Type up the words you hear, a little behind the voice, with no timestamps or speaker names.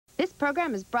This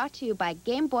program is brought to you by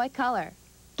Game Boy Color.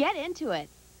 Get into it.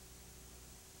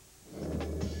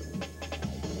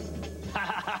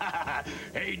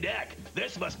 Hey, Neck,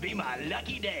 this must be my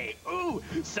lucky day. Ooh,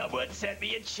 someone sent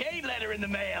me a chain letter in the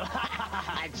mail.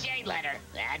 A chain letter?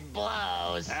 That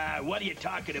blows. What are you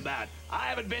talking about? I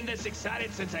haven't been this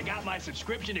excited since I got my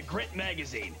subscription to Grit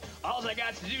magazine. All I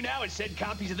got to do now is send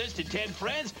copies of this to 10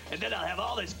 friends, and then I'll have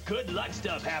all this good luck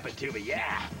stuff happen to me,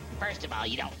 yeah. First of all,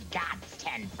 you don't got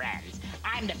 10 friends.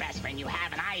 I'm the best friend you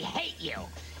have, and I hate you.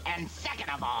 And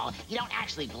second of all, you don't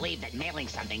actually believe that mailing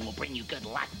something will bring you good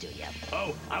luck, do you?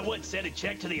 Oh, I once sent a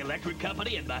check to the electric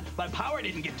company and my power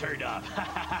didn't get turned off.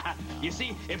 You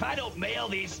see, if I don't mail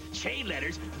these chain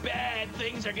letters, bad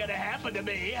things are gonna happen to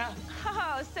me.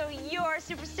 Oh, so you're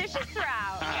superstitious,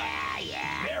 Throut.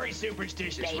 Yeah. Very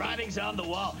superstitious. Baby. Writing's on the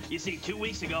wall. You see, 2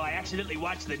 weeks ago, I accidentally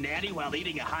watched The Nanny while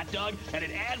eating a hot dog, and an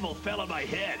anvil fell on my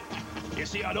head. You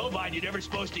see, on Ovine, you're never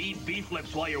supposed to eat beef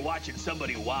lips while you're watching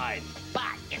somebody whine.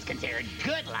 But it's considered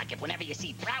good luck if whenever you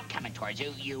see Throut coming towards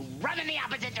you, you run in the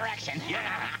opposite direction.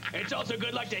 Yeah, it's also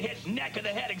good luck to hit Neck in the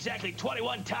head exactly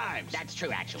 21 times. That's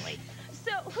true, actually.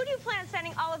 So who do you plan on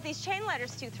sending all of these chain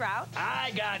letters to, Throut?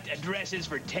 I got addresses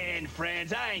for 10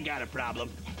 friends. I ain't got a problem.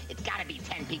 It's gotta be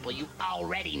 10 people you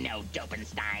already know,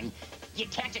 Dopenstein. You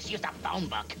can't just use the phone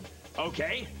book.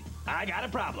 Okay, I got a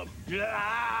problem.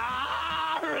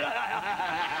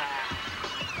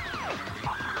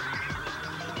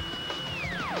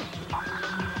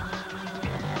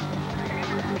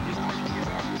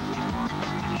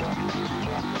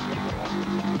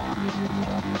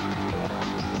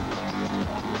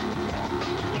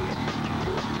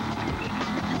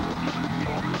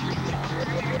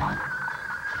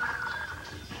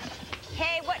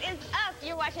 Hey, what is up?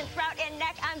 You're watching Throut and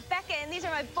Neck. I'm Becca, and these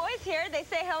are my boys here. They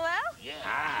say hello? Yeah.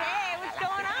 Hey, what's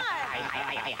going on?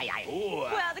 Hi. Ooh,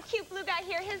 Well, the cute blue guy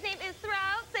here, his name is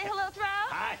Throut. Say hello, Throut.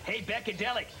 Hi, hey,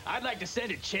 Beckadelic. I'd like to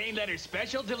send a chain letter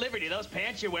special delivery to those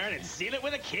pants you're wearing and seal it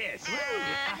with a kiss.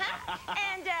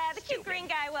 And the cute green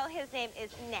guy, well, his name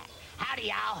is Neck. Howdy,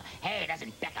 y'all. Hey,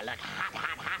 doesn't Becca look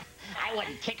hot? I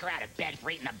wouldn't kick her out of bed for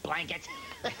eating a blanket.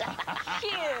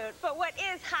 Cute. But what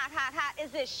is hot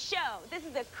is this show. This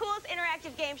is the coolest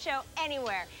interactive game show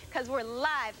anywhere, because we're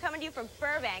live, coming to you from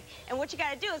Burbank. And what you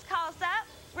got to do is call us up,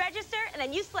 register, and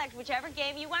then you select whichever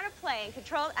game you want to play and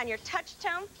control it on your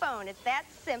touch-tone phone. It's that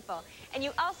simple. And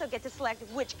you also get to select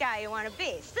which guy you want to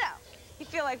be. So, you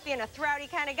feel like being a Throuty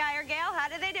kind of guy or gal? How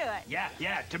do they do it? Yeah,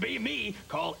 to be me,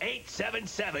 call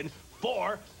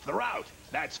 877-4-THROUT.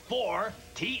 That's 4-T-H-R-O-U-T.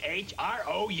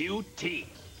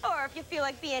 Or if you feel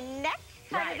like being Neck,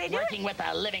 how do they do Working it? with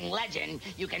a living legend,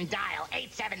 you can dial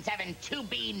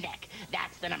 877-2B-NECK.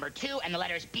 That's the number 2 and the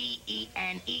letters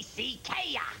B-E-N-E-C-K.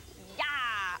 Yeah.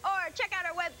 Or check out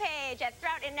our webpage at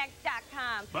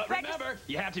throutandneck.com. But remember,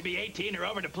 you have to be 18 or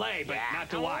over to play, but not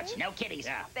to watch. No kiddies.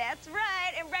 Yeah. That's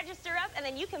right, and register up, and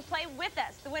then you can play with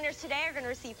us. The winners today are going to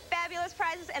receive fabulous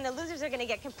prizes, and the losers are going to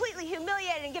get completely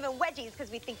humiliated and given wedgies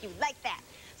because we think you like that.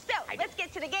 So, let's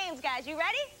get to the games, guys. You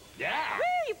ready? Yeah. Woo,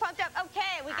 you pumped up?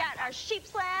 Okay, we got our Sheep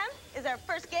Slam is our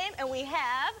first game, and we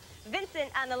have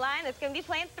Vincent on the line that's going to be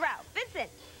playing Throut. Vincent.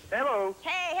 Hello.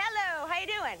 Hey, hello. How you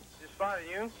doing? Just fine, and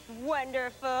you?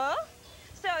 Wonderful.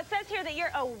 So it says here that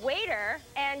you're a waiter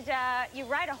and you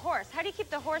ride a horse. How do you keep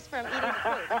the horse from eating the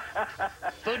food?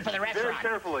 Food for the restaurant. Very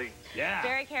carefully. Yeah.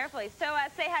 Very carefully. So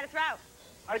say hi to Throut.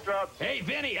 I dropped. Hey,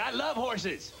 Vinny, I love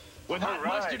horses. With hot All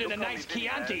right, mustard and a don't call nice me Vinny,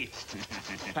 Chianti.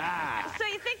 Ah. So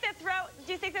you think that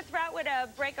do you think that Throut would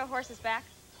break a horse's back?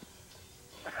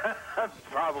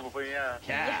 Probably, yeah.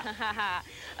 Yeah.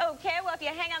 Okay, well, if you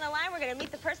hang on the line, we're going to meet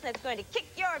the person that's going to kick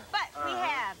your butt. We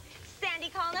have Sandy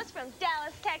calling us from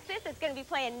Dallas, Texas. That's going to be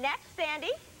playing Neck.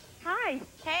 Sandy. Hi.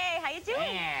 Hey, how you doing?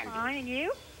 And Fine, and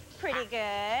you? Pretty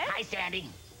good. hi, Sandy.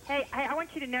 Hey, I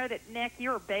want you to know that, Nick,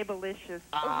 you're babelicious.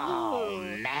 Oh,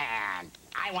 man.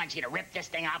 I want you to rip this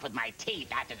thing off with my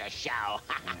teeth after the show.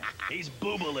 He's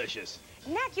boobalicious.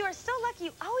 Neck, you are so lucky.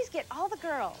 You always get all the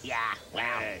girls. Yeah,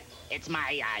 well, Hey. it's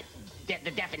my,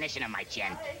 the definition of my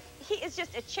chin. He is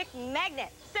just a chick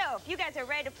magnet. So, if you guys are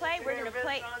ready to play, we're going to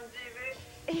play...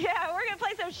 Yeah, we're going to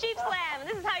play some Sheep Slam, and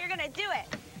this is how you're going to do it.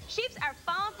 Sheeps are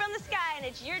falling from the sky, and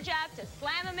it's your job to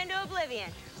slam them into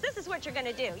oblivion. So this is what you're going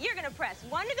to do. You're going to press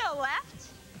 1 to go left,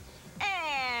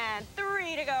 and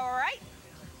 3 to go right,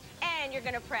 and you're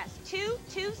going to press 2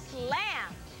 to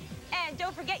slam. And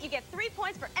don't forget, you get 3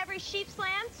 points for every sheep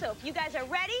slam. So if you guys are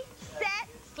ready, set,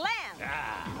 slam.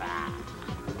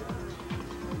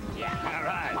 Yeah. All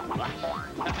right.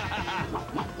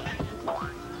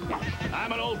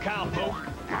 I'm an old cowpoke.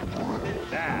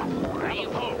 Now you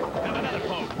poke. Have another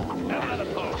poke. Have another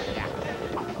poke.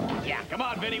 Come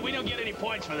on, Vinny. We don't get any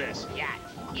points for this. Yeah,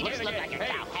 you just look like a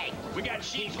cow. Hey, we got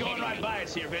sheep going right by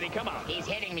us here, Vinny. Come on. he's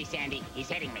hitting me, Sandy. He's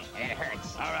hitting me, and it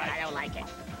hurts. All right. I don't like it.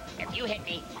 If you hit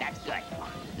me, that's good.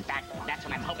 In fact, that's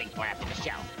what I'm hoping for after the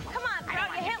show. Come on,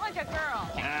 Throut, you hit like a girl.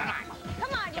 Yeah, come on.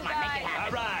 Come on, you Come on, make it guys.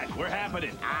 happen. All right, we're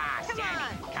happening. Ah, Come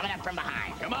Sandy, on. coming up from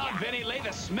behind. Come on, Yeah. Vinny. Lay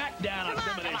the smack down on Come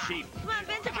some on, of them sheep. Come on,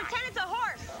 Vincent, pretend it's a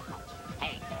horse.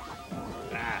 Hey,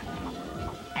 Ah,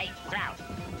 hey, Throut.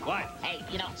 what? Hey,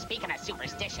 you know, speaking of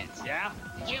superstitions, Yeah?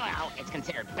 you know it's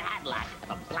considered bad luck if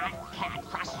a black cat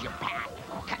crosses your path,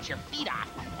 cuts your feet off,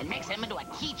 and makes them into a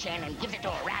keychain and gives it to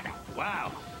a rabbit.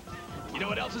 Wow. You know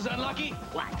what else is unlucky?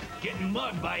 What? Getting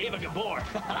mugged by Eva Gabor.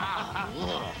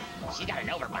 Oh, ugh. She got an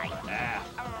overbite. Ah,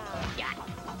 Yeah.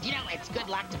 You know, it's good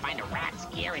luck to find a rat's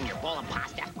ear in your bowl of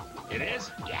pasta. it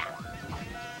is? Yeah.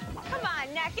 Come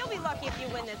on, Neck, you'll be lucky if you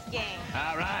win this game.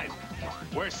 All right.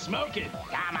 We're smoking.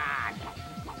 Come on.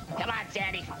 Come on,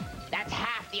 Sandy. That's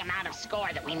half the amount of score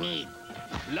that we need.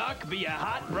 Luck be a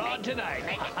hot broad tonight.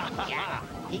 Make it. Yeah.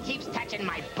 He keeps touching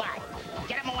my butt.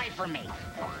 Get him away from me.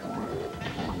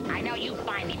 I know you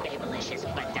find me babylicious,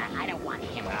 but I don't want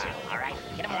him to, all right?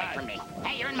 Get him away from me.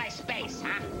 Hey, you're in my space,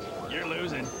 huh? You're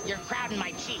losing. You're crowding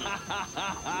my cheek.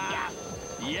 Yeah.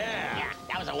 Yeah.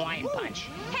 That was a wine punch.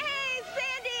 Hey,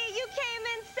 Sandy, you came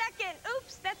in second.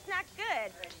 Oops, that's not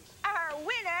good. Our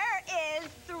winner is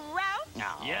Throut.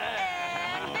 No.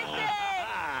 Yeah. And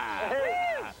Vincent.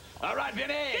 Hey. All right,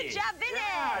 Vinny. Good job, Vinny.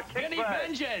 Yeah, kick Vinny butt.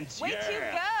 Vengeance. Way yeah.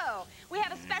 to go. We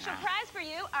have a special prize for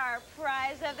you. Our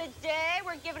prize of the day.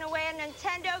 We're giving away a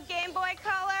Nintendo Game Boy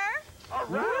Color. All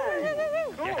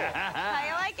right. Cool. How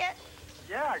you like it?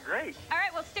 Yeah, great. All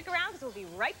right, well, stick around because we'll be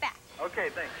right back. Okay,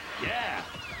 thanks. Yeah.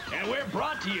 And we're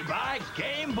brought to you by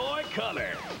Game Boy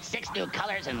Color. 6 new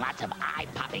colors and lots of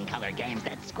eye-popping color games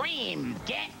that scream,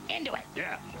 get into it.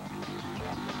 Yeah.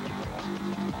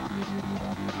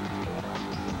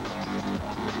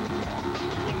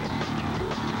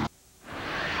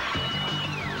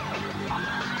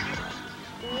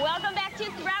 Welcome back to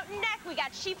Throut Neck. We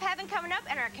got Sheep Heaven coming up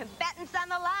and our combatants on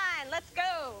the line. Let's go.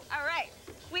 All right.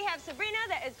 We have Sabrina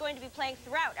that is going to be playing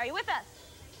Throut. Are you with us?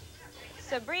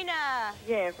 Sabrina.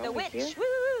 Yes, The I'm with witch. you.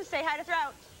 Woo! Say hi to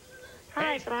Throut.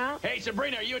 Hi, Hey, Throut. Hey,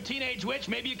 Sabrina, are you a teenage witch?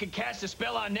 Maybe you could cast a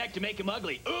spell on Neck to make him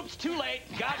ugly. Oops, too late.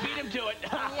 God beat him to it.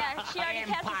 Yeah, she already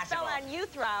cast a spell Impossible. on you,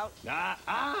 Throut.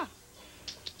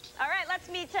 All right, let's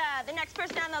meet the next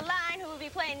person on the line who will be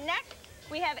playing Neck.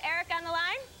 We have Eric on the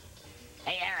line.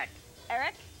 Hey, Eric.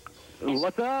 Eric.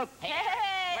 What's up? Hey,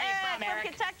 Hey, Where you from, Eric?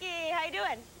 Kentucky. How you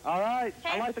doing? All right.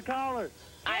 Hey. I like the collar.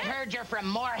 I heard you're from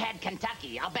Moorhead,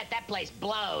 Kentucky. I'll bet that place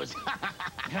blows.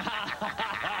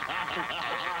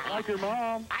 Like your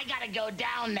mom. I gotta go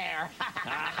down there.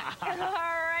 All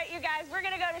right, you guys, we're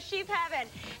gonna go to Sheep Heaven.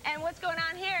 And what's going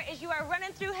on here is you are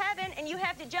running through heaven and you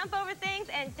have to jump over things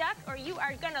and duck or you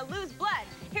are gonna lose blood.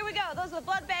 Here we go. Those are the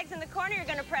blood bags in the corner. You're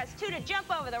gonna press 2 to jump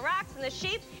over the rocks and the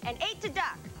sheep and 8 to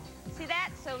duck. See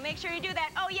that? So make sure you do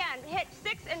that. Oh yeah, and hit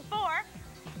 6 and 4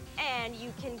 and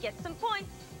you can get some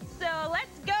points. So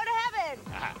let's go to heaven.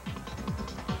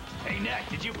 Hey, Neck,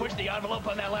 did you push the envelope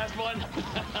on that last one?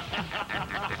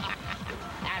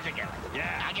 How's it going?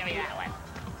 Yeah. I'll give you that one.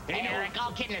 Hey, Hey, Eric,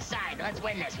 all kidding aside, let's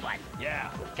win this one.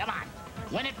 Yeah. Come on.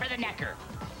 Win it for the Necker.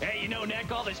 Hey, you know,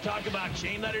 Neck, all this talk about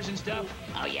chain letters and stuff?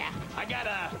 Oh, yeah?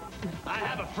 I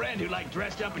have a friend who, like,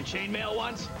 dressed up in chainmail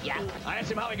once. Yeah? I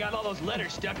asked him how he got all those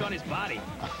letters stuck on his body.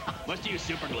 Must use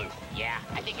super glue. Yeah,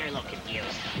 I think you're a little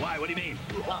confused. Why? What do you mean?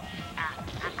 Well,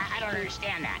 I don't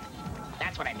understand that.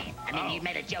 That's what I mean. I mean, Oh. you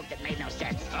made a joke that made no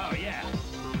sense. Oh, yeah.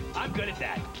 I'm good at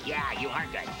that. Yeah, you are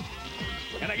good.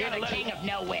 And I You're got a the letter. king of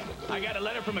no wit. I got a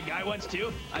letter from a guy once,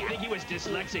 too. I Yeah. think he was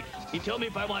dyslexic. He told me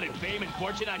if I wanted fame and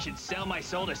fortune, I should sell my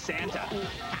soul to Santa.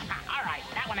 All right,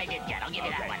 that one I did get. I'll give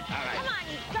you that Okay, one. all right. Come on,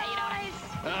 you Hey, you know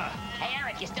what guys. Hey,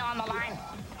 Eric, you still on the line?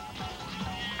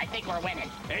 I think we're winning.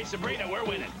 Hey, Sabrina, we're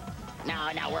winning.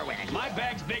 No, we're winning. My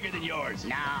bag's bigger than yours.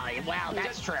 No, well, that's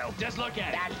Just- true. Just look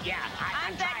at That, it. yeah,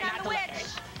 I'm I'm betting trying on not the to look at witch.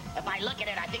 it. If I look at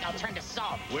it, I think I'll turn to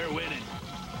salt. We're winning.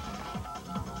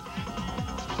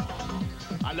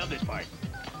 I love this part.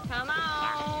 Come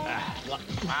on.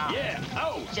 Wow. Yeah.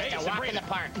 Oh, Just hey, a walk in Sabrina. the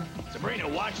park. Sabrina,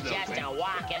 watch those Just things. a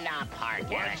walk in the park,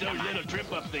 Eric. Watch those Come on. little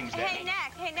trip-up things there. Hey,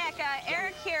 Neck,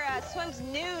 Eric here swims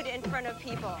nude in front of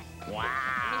people. Wow.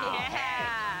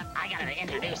 Yeah. I gotta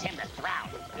introduce him to Throut.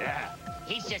 Yeah.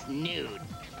 He's just nude.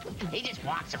 He just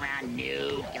walks around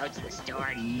nude, goes to the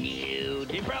store nude.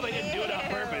 He probably didn't do it on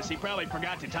Ew. purpose. He probably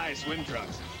forgot to tie his swim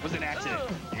trunks. It was an accident.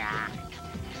 Ooh. Nah.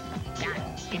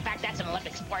 In fact, that's an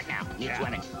Olympic sport now. Nude Yeah.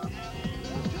 swimming.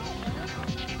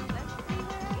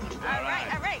 All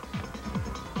right.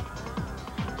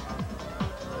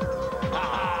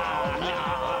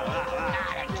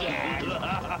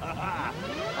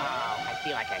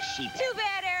 sheep. Too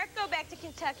bad, Eric. Go back to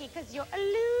Kentucky, because you're a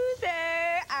loser.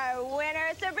 Our winner,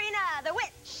 Sabrina, the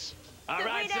witch. All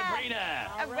right,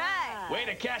 Sabrina. All right. Way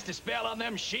to cast a spell on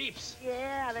them sheeps.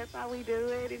 Yeah, that's how we do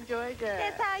it in Georgia.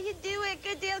 That's how you do it.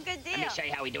 Good deal, good deal. Let me show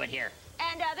you how we do it here.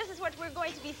 And this is what we're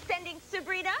going to be sending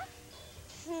Sabrina.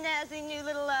 Snazzy new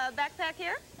little backpack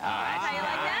here. Oh, that's How you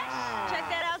like nice. that? Check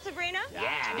that out, Sabrina.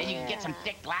 Yeah, then you can get some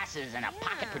thick glasses and a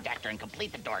pocket protector and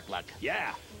complete the dork look.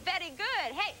 Yeah. Very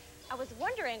good. Hey, I was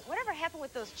wondering, whatever happened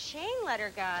with those chain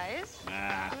letter guys?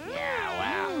 Yeah,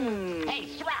 well. Hey,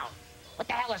 Throut, what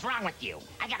the hell is wrong with you?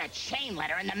 I got a chain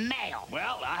letter in the mail.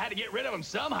 Well, I had to get rid of them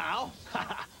somehow.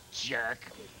 Jerk.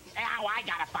 Now I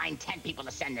gotta find 10 people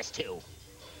to send this to.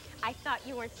 I thought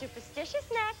you weren't superstitious,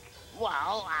 Neck.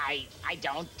 Well, I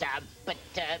don't, but,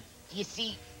 you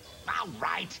see, all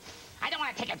right. I don't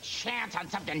want to take a chance on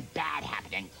something bad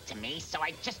happening to me, so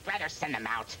I'd just rather send them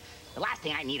out. The last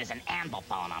thing I need is an anvil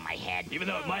falling on my head. Even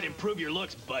though it might improve your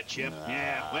looks, butt chip.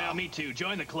 Yeah, well, me too.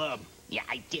 Join the club. Yeah,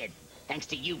 I did. Thanks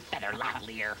to you, Feather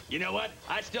Lavalier. You know what?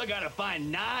 I still gotta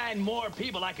find 9 more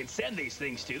people I can send these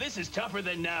things to. This is tougher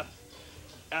than,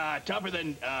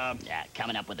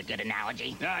 Coming up with a good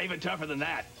analogy? even tougher than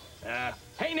that.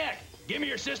 Hey, Nick, give me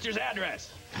your sister's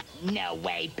address. No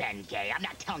way, Ben Gay. I'm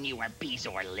not telling you where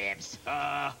Beezor lives.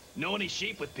 Know any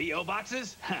sheep with P.O.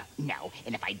 boxes? No,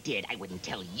 and if I did, I wouldn't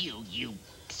tell you, you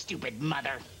stupid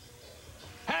mother.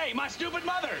 Hey, my stupid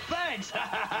mother, thanks.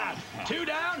 2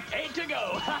 down, 8 to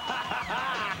go.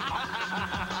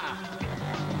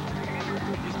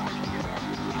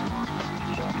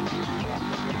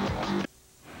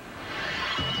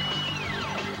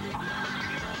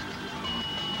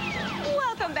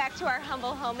 Welcome back to our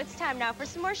humble home. It's time now for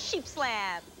some more Sheep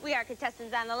Slam. We are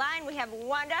contestants on the line. We have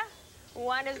Wanda.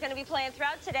 Wanda's going to be playing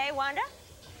Throut today. Wanda,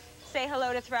 say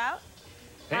hello to Throut.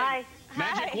 Hey, Hi.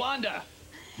 Magic Hi. Wanda.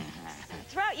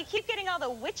 Throut, you keep getting all the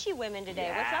witchy women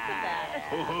today. What's up with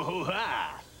that?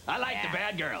 Ooh-ha. I like the Yeah.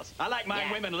 bad girls. I like my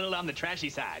Yeah. women a little on the trashy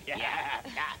side. Yeah.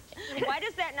 Why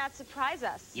does that not surprise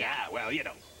us? Yeah, well, you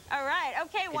know. All right.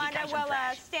 Okay, he Wanda. comes from Well,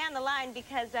 trash. stay on the line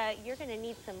because you're going to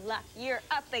need some luck. You're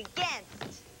up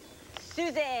against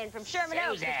Susan from Sherman Oaks.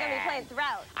 Who's going to be Susan. playing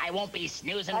Throut. I won't be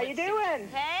snoozing How with you doing?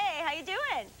 Hey, how you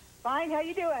doing? Fine, how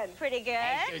you doing? Pretty good.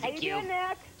 Hey, How Susie you Q. doing,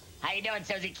 Nick? How you doing,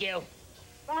 Susie Q?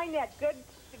 Fine, Nick.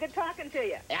 Good talking to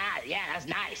you. Yeah, that's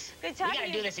nice. Good We talking gotta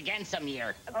to do you. this again some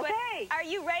year. But Okay. are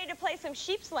you ready to play some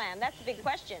Sheep Slam? That's the big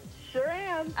question. Sure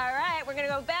am. All right, we're going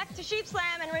to go back to Sheep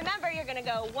Slam. And remember, you're going to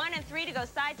go 1 and 3 to go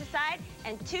side to side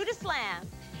and 2 to slam.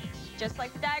 Just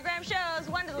like the diagram shows,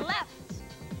 1 to the left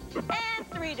and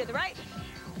 3 to the right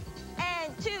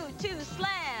and 2 to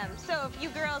slam. So if you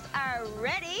girls are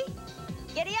ready,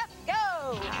 giddy up,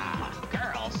 go.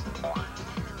 Girls?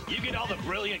 You get all the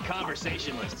brilliant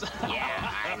conversationalists. Yeah,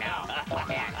 I know.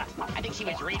 Yeah. I think she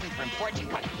was reading from fortune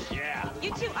cookies. Yeah.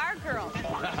 You two are girls.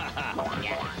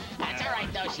 Yeah. That's all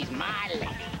right, though. She's my lady.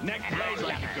 Nick And I plays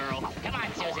like love a her. girl. Come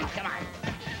on, Susan. Come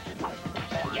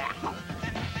on. Yeah.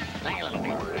 Play a little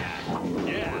bit.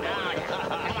 Yeah. Oh,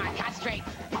 yeah. Come on, concentrate.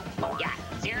 Yeah,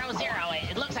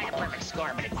 0-0. It looks like a perfect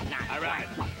score, but it's not. All right.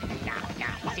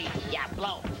 Now, see, yeah,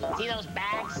 blow. See those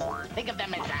bags? Think of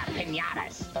them as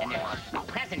pinatas, and there's a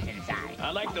present inside. I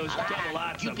like those double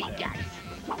lots of Goopy them.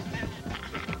 guts.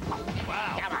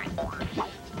 Wow. Come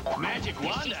on. Magic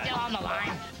Is she still Wanda. on the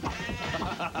line?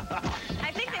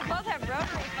 I think they both have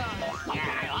rotary phones.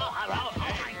 Yeah. Oh,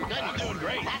 my goodness. I'm doing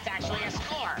great. That's actually a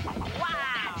score.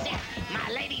 Wow. That's it.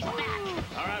 My lady's back.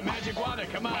 All right, Magic Wanda,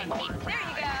 come on. Make me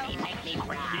proud. go. Honey. Make me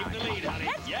proud. Keep the lead, honey.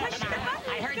 Let's Yeah. push Come the on. buttons,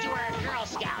 I heard you were a girls. Girl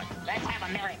Scout. Let's have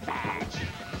a merit badge.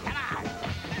 Come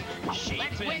on. Sheep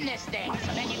Let's and- win this thing,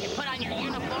 so then you can put on your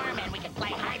uniform and we can play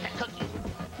hide the cookie.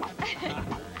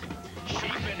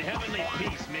 Sheep in heavenly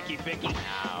peace, Mickey Vicky.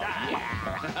 Oh,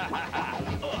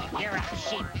 yeah. You're a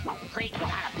sheep creek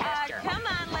without a pasture. Come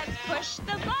on, let's push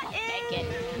the button.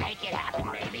 Make it happen,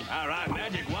 baby. All right,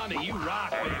 Magic Wanda, you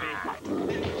rock, baby.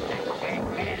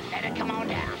 Let it come on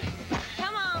down.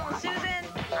 Come on, Susan.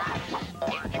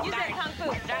 It's Use not- that kung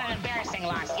fu. It's not an embarrassing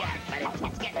loss yet, but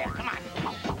it's getting there. Come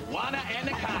on. Wanda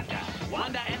Anaconda.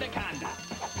 Wanda Anaconda.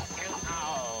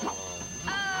 Oh.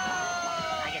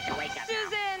 Oh, I get to wake up now.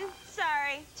 Susan,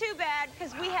 sorry. Too bad,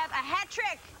 because we have a hat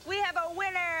trick. We have a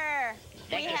winner.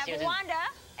 Thank We you, have Susan. Wanda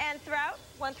and Throut,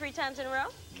 won 3 times in a row.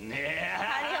 Yeah.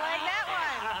 How do you like that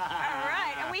one? All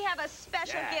right, and we have a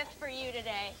special Yeah. gift for you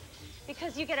today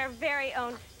because you get our very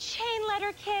own chain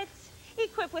letter kits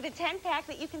equipped with a 10-pack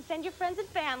that you can send your friends and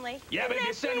family. Yeah, but if you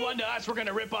Isn't that send sweet? one to us, we're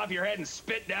gonna rip off your head and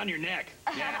spit down your neck.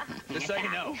 Yeah, just so you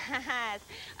know. Yes.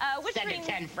 Which Send to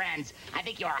 10 friends. I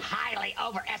think you are highly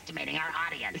overestimating our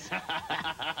audience.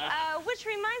 which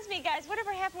reminds me, guys,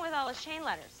 whatever happened with all the chain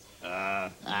letters?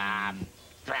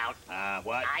 Throut.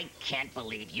 What? I can't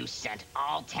believe you sent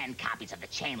all 10 copies of the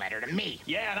chain letter to me.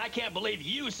 Yeah, and I can't believe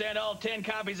you sent all 10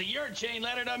 copies of your chain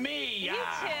letter to me. You two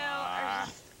are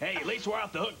just... Hey, at least we're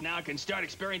off the hook now and can start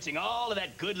experiencing all of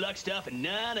that good luck stuff and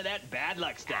none of that bad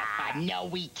luck stuff. No,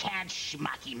 we can't,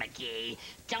 Schmucky McGee.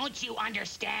 Don't you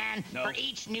understand? No. For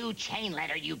each new chain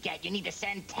letter you get, you need to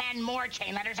send 10 more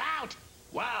chain letters out.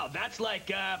 Wow, that's like,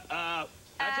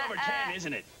 that's over 10,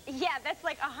 isn't it? Yeah, that's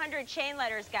like 100 chain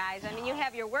letters, guys. I mean, you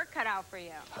have your work cut out for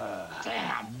you.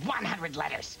 Damn, 100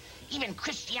 letters. Even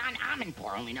Christian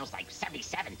Amanpour only knows like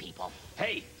 77 people.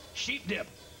 Hey, sheep dip,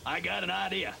 I got an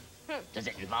idea. Does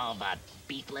it involve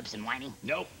beef lips and whining?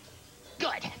 Nope.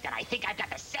 Good, then I think I've got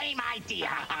the same idea.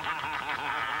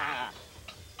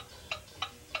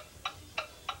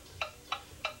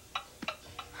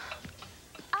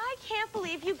 I can't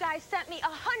believe you guys sent me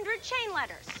 100 chain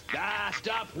letters.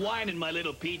 Stop whining, my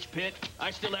little peach pit.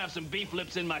 I still have some beef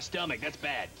lips in my stomach. That's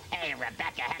bad. Hey,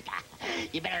 Rebecca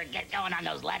Hecka, you better get going on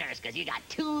those letters, because you got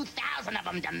 2,000 of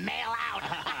them to mail out.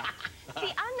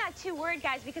 See, I'm not too worried,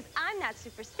 guys, because I'm not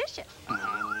superstitious.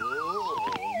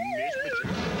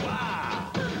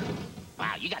 Wow.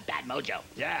 Wow, you got bad mojo.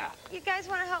 Yeah. You guys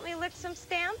want to help me lick some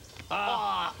stamps?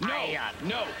 No.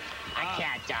 No. I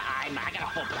can't. I got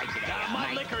a full plate today.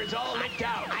 My liquor is all licked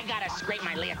out. I gotta scrape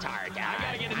my leotard. I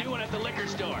gotta get a new one at the liquor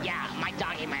store. Yeah, my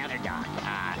dog ate my other dog.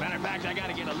 Matter of fact, I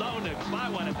gotta get a loan to buy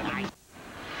one at the liquor.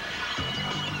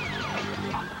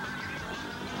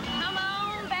 Come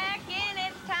on back in.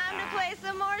 It's time to play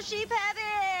some more Sheep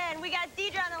Heaven. We got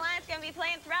Deidre on the line. It's going to be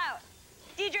playing Throut.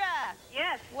 Deidre.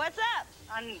 Yes, What's up?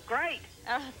 I'm great.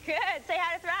 Oh, good. Say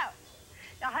hi to Throut.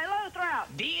 Hello, Throut.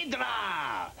 Deidre!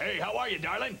 Hey, how are you,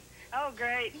 darling? Oh,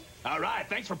 great. All right,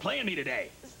 thanks for playing me today.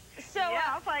 So, Yeah,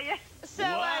 I'll play you.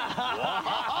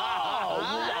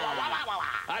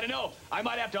 I don't know. I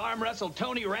might have to arm wrestle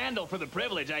Tony Randall for the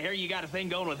privilege. I hear you got a thing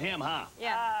going with him, huh?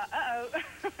 Yeah. Uh-oh.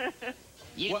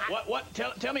 What?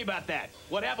 Tell me about that.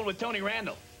 What happened with Tony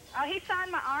Randall? He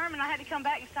signed my arm, and I had to come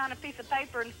back and sign a piece of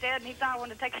paper instead, and he thought I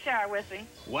wanted to take a shower with him.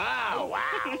 Wow.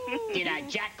 Wow. Did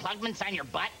Jack Klugman sign your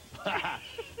butt?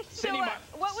 So,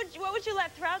 what would you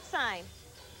let Throut sign?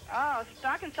 Oh, so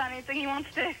I can sign anything he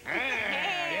wants to.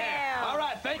 Yeah. All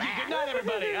right, thank you. Good night,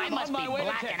 everybody. I I'm must on my be way to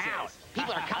blacking Texas. out.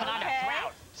 People are coming on to Okay.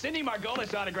 Throut. Cindy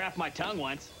Margolis autographed my tongue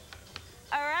once.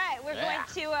 All right, we're Yeah.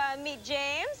 going to meet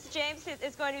James. James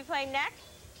is going to be playing Neck.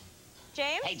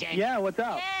 James? Hey, James. Yeah, what's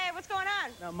up? Hey, what's going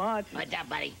on? Not much. What's up,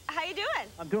 buddy? How you doing?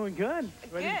 I'm doing good.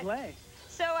 Ready Good. to play.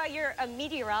 So, you're a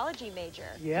meteorology major.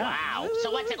 Yeah. Wow.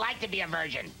 So what's it like to be a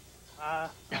virgin?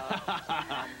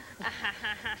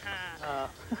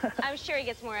 I'm sure he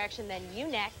gets more action than you,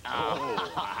 Neck. Oh,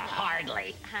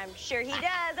 hardly. I'm sure he does.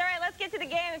 All right, let's get to the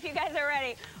game if you guys are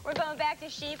ready. We're going back to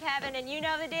Sheep Heaven, and you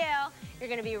know the deal. You're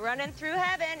going to be running through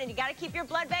heaven, and you got to keep your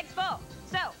blood bags full.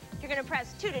 So, you're going to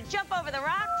press 2 to jump over the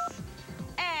rocks,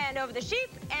 and over the sheep,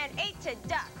 and 8 to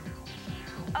duck.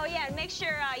 Oh, yeah, and make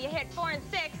sure you hit 4 and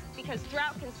 6, because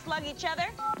Throut can slug each other,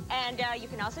 and you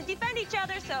can also defend each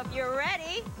other. So if you're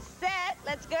ready, set,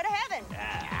 let's go to heaven.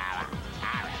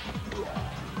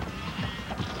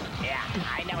 Yeah,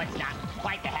 I know it's not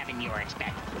quite the heaven you were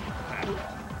expecting.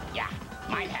 Yeah,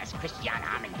 mine has Christian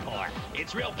Amanpour.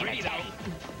 It's real In a pretty, though. teddy.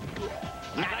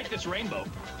 I like this rainbow.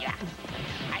 Yeah.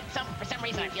 For some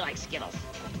reason, I feel like Skittles.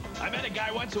 I met a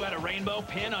guy once who had a rainbow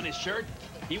pin on his shirt.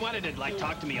 He wanted to, like,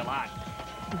 talk to me a lot.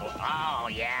 Oh,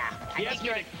 yeah. He asked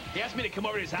me to come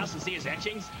over to his house and see his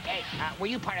etchings. Hey, were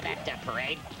you part of that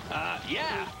parade?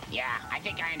 Yeah. Yeah, I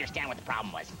think I understand what the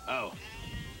problem was. Oh.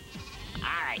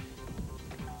 All right.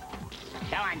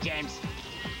 Come on, James.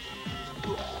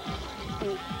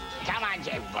 Come on,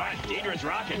 James. All right, Deidre's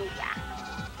rocking.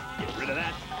 Yeah. Get rid of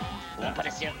that. We'll put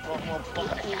a stop to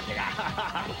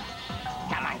that.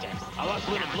 Come on, James. I lost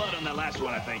a little blood on that last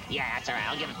one, I think. Yeah, that's all right.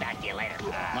 I'll give it back to you later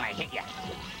when I hit you.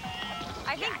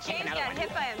 I think take James another got one.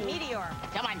 hit by a meteor.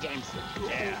 Come on, James.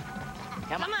 Yeah.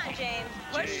 Come Come on, James.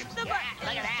 Push James. the Yeah, buttons,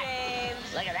 look at that.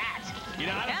 James. Look at that. You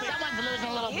know, I don't think... Someone's losing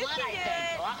a little You blood, can I do think.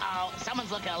 it. Uh-oh.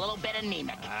 Someone's looking a little bit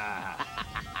anemic.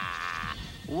 Ah.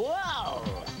 Whoa.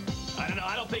 I don't know.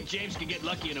 I don't think James can get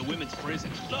lucky in a women's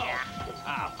prison. No. Yeah.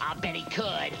 Ow. I'll bet he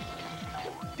could.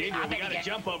 Deidre, I'll we bet gotta you-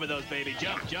 jump over those, baby.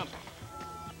 Jump, jump.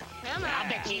 Come on. I'll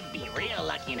bet you'd be real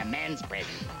lucky in a men's prison.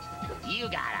 You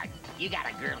got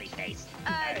a girly face.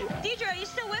 Deidre, are you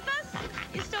still with us?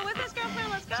 You still with us, girlfriend?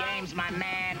 Let's go. James, games, my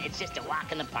man, it's just a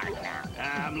walk in the park now.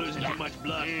 I'm losing too much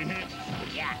blood.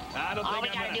 Yeah. I don't All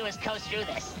think we gotta do is coast through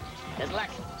this. Because look,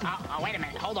 oh, wait a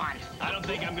minute, hold on. I don't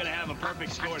think I'm gonna have a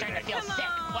perfect score I'm starting today. to feel sick.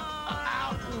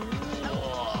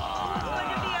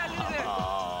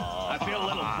 I feel a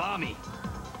little vommy.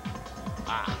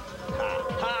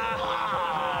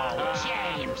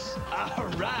 James. All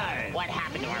right. What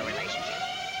happened to our relationship?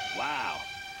 Wow.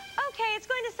 Okay, it's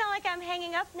going to sound like I'm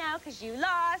hanging up now because you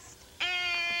lost.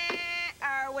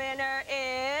 Our winner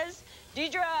is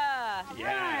Deidre.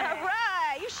 Yeah. All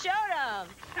right, you showed him.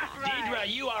 Deidre,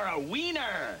 you are a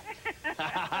wiener.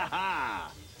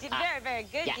 Very, very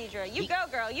good, Yeah. Deidre. You go,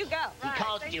 girl, you go. He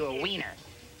called you a wiener.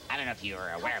 I don't know if you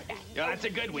were aware of that. Yeah, that's a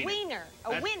good wiener.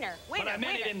 Winner, winner. But I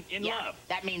meant it in Yeah, love.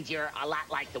 that means you're a lot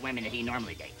like the women that he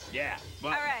normally dates. Yeah.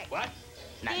 Well, All right. What?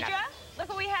 Deidre, look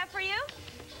what we have for you.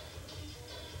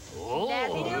 Ooh.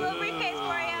 Snazzy new little briefcase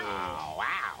for you. Oh,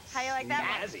 wow. How you like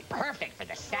that? That's perfect for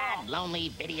the sad, lonely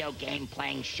video game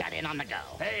playing shut-in on the go.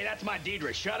 Hey, that's my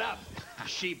Deidre. Shut up,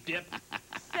 sheep dip.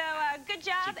 So, good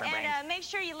job, Super and brains. make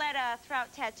sure you let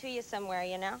Throut tattoo you somewhere,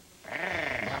 you know?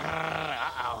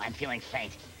 Uh-oh, I'm feeling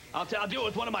faint. I'll do it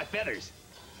with one of my feathers.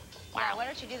 Wow. Why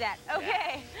don't you do that?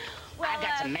 Okay. Well, I've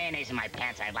got some mayonnaise in my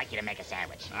pants. I'd like you to make a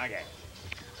sandwich. Okay.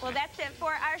 well, that's it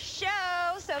for our show.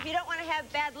 So if you don't want to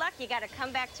have bad luck, you got to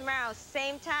come back tomorrow,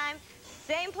 same time,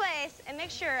 same place, and make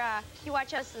sure you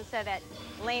watch us instead of that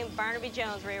lame Barnaby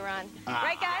Jones rerun.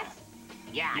 Right, guys?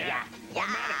 Yeah.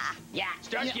 Yeah.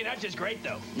 Starsky and Hutch is great,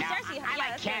 though. No, Starsky, I yeah, like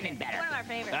that's Cannon better. One of my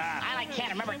favorites. I like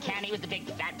Cannon. Remember Cannon? He was the big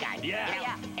fat guy. Yeah. You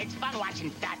know, it's fun watching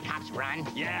fat cops run.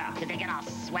 Yeah. Because they get all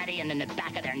sweaty and then the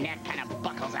back of their neck kind of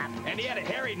buckles up. And he had a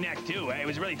hairy neck, too. It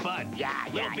was really fun. Yeah.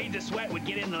 Little beads of sweat would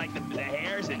get in like the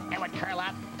hairs and... It would curl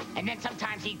up. And then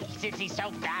sometimes since he's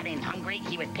so fat and hungry,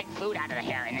 he would pick food out of the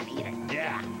hair and then eat it.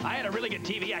 Yeah. I had a really good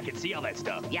TV. I could see all that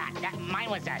stuff. Yeah, mine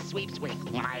was Sweeps Week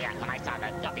when I saw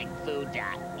the big food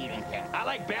eating thing. I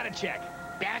like Banachek.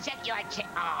 Banachek, you like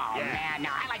Oh, Yeah. man, no,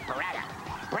 I like Beretta.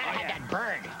 Beretta had yeah. that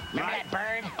bird. Remember Right.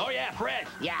 that bird? Oh, yeah, Fred.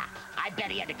 Yeah, I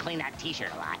bet he had to clean that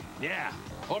T-shirt a lot. Yeah.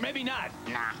 Or maybe not.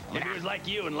 Nah. If he was like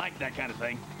you and liked that kind of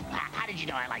thing. How did you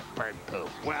know I like bird poo?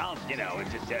 Well, you know,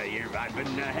 it's just, I've been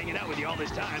hanging out with you all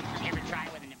this time. You ever try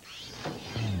it with